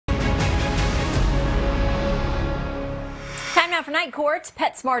Time now for Night Court.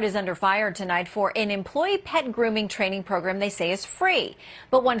 PetSmart is under fire tonight for an employee pet grooming training program they say is free.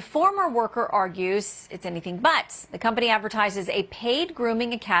 But one former worker argues it's anything but. The company advertises a paid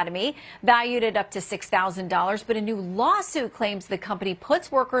grooming academy valued at up to $6,000, but a new lawsuit claims the company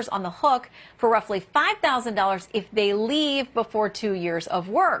puts workers on the hook for roughly $5,000 if they leave before 2 years of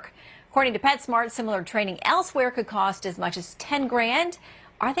work. According to PetSmart, similar training elsewhere could cost as much as $10 grand.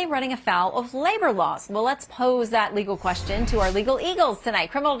 Are they running afoul of labor laws? Well, let's pose that legal question to our legal eagles tonight.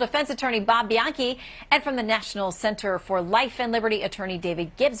 Criminal defense attorney Bob Bianchi and from the National Center for Life and Liberty attorney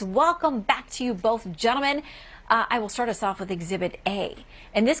David Gibbs. Welcome back to you both, gentlemen. I will start us off with Exhibit A.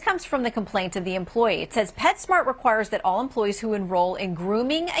 And this comes from the complaint of the employee. It says PetSmart requires that all employees who enroll in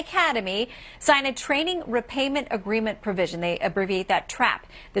Grooming Academy sign a training repayment agreement provision. They abbreviate that TRAP.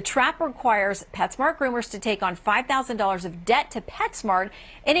 The TRAP requires PetSmart groomers to take on $5,000 of debt to PetSmart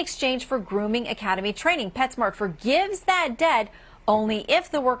in exchange for Grooming Academy training. PetSmart forgives that debt only if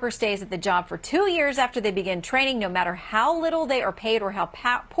the worker stays at the job for 2 years after they begin training, no matter how little they are paid or how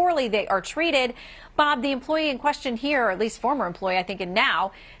poorly they are treated. Bob, the employee in question here, or at least former employee, I think, and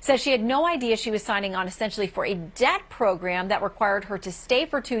now, says she had no idea she was signing on essentially for a debt program that required her to stay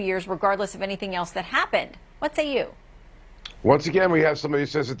for 2 years regardless of anything else that happened. What say you? Once again, we have somebody who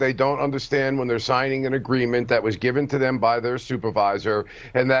says that they don't understand when they're signing an agreement that was given to them by their supervisor,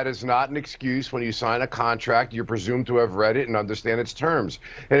 and that is not an excuse. When you sign a contract, you're presumed to have read it and understand its terms.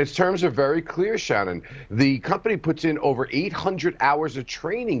 And its terms are very clear, Shannon. The company puts in over 800 hours of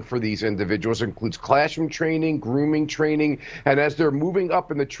training for these individuals. It includes classroom training, grooming training, and as they're moving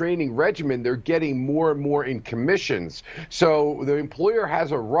up in the training regimen, they're getting more and more in commissions. So the employer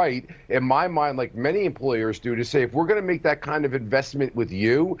has a right, in my mind, like many employers do, to say, if we're going to make that kind of investment with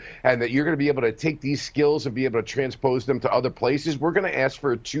you and that you're going to be able to take these skills and be able to transpose them to other places, we're going to ask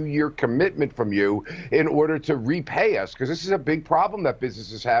for a 2-year commitment from you in order to repay us, because this is a big problem that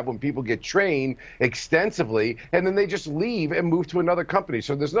businesses have when people get trained extensively and then they just leave and move to another company.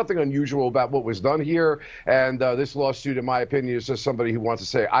 So there's nothing unusual about what was done here, and this lawsuit, in my opinion, is just somebody who wants to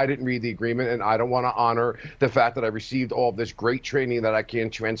say, I didn't read the agreement and I don't want to honor the fact that I received all of this great training that I can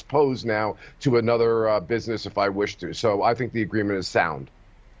transpose now to another business if I wish to. So I think the agreement is sound.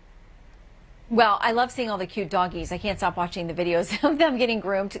 Well, I love seeing all the cute doggies. I can't stop watching the videos of them getting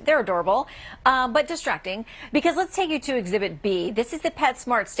groomed. They're adorable, but distracting. Because let's take you to Exhibit B. This is the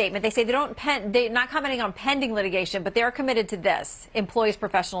PetSmart statement. They say they're not commenting on pending litigation, but they are committed to this, employees'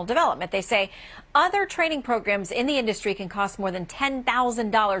 professional development. They say other training programs in the industry can cost more than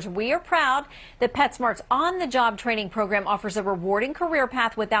 $10,000. We are proud that PetSmart's on-the-job training program offers a rewarding career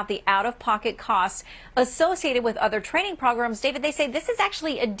path without the out-of-pocket costs associated with other training programs. David, they say this is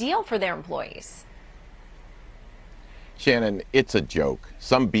actually a deal for their employees. Shannon, it's a joke.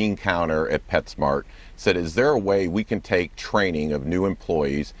 Some bean counter at PetSmart said, is there a way we can take training of new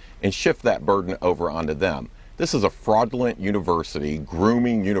employees and shift that burden over onto them? This is a fraudulent university,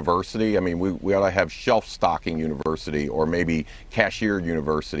 grooming university. I mean, we ought to have shelf stocking university or maybe cashier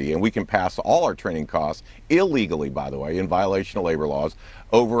university, and we can pass all our training costs, illegally, by the way, in violation of labor laws,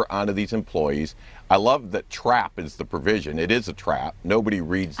 over onto these employees. I love that TRAP is the provision. It is a trap. Nobody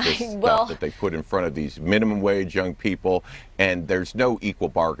reads this stuff that they put in front of these minimum wage young people, and there's no equal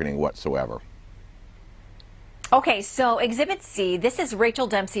bargaining whatsoever. Okay, so Exhibit C, this is Rachel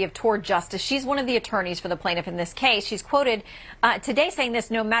Dempsey of Toward Justice. She's one of the attorneys for the plaintiff in this case. She's quoted today saying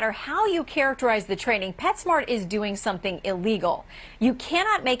this: no matter how you characterize the training, PetSmart is doing something illegal. You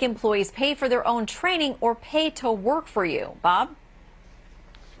cannot make employees pay for their own training or pay to work for you. Bob?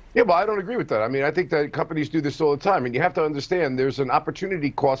 Yeah, well, I don't agree with that. I mean, I think that companies do this all the time. And you have to understand there's an opportunity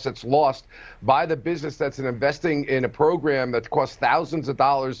cost that's lost by the business that's investing in a program that costs thousands of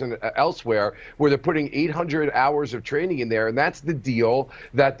dollars elsewhere, where they're putting 800 hours of training in there. And that's the deal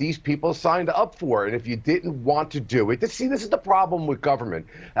that these people signed up for. And if you didn't want to do it, this is the problem with government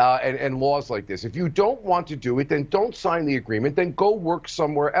and laws like this. If you don't want to do it, then don't sign the agreement, then go work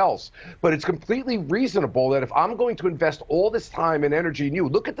somewhere else. But it's completely reasonable that if I'm going to invest all this time and energy in you,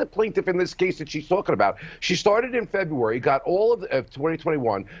 look at the plaintiff in this case that she's talking about. She started in February, got all of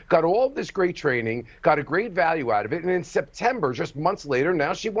 2021, got all of this great training, got a great value out of it, and in September, just months later,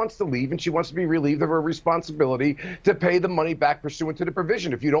 now she wants to leave and she wants to be relieved of her responsibility to pay the money back pursuant to the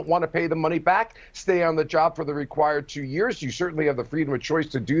provision. If you don't want to pay the money back, stay on the job for the required 2 years. You certainly have the freedom of choice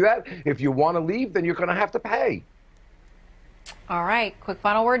to do that. If you want to leave, then you're going to have to pay. All right, quick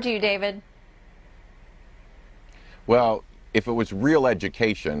final word to you, David. Well, if it was real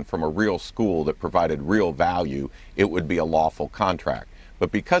education from a real school that provided real value, it would be a lawful contract.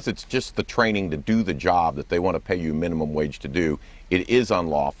 But because it's just the training to do the job that they want to pay you minimum wage to do, It is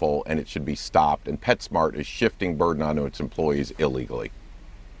unlawful and it should be stopped, and PetSmart is shifting burden onto its employees illegally.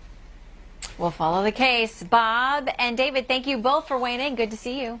 We'll follow the case. Bob and David, thank you both for weighing in. Good to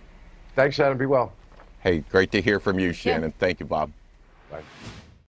see you. Thanks, Shannon. Be well. Hey, great to hear from you, Shannon. Thank you, Bob. Bye.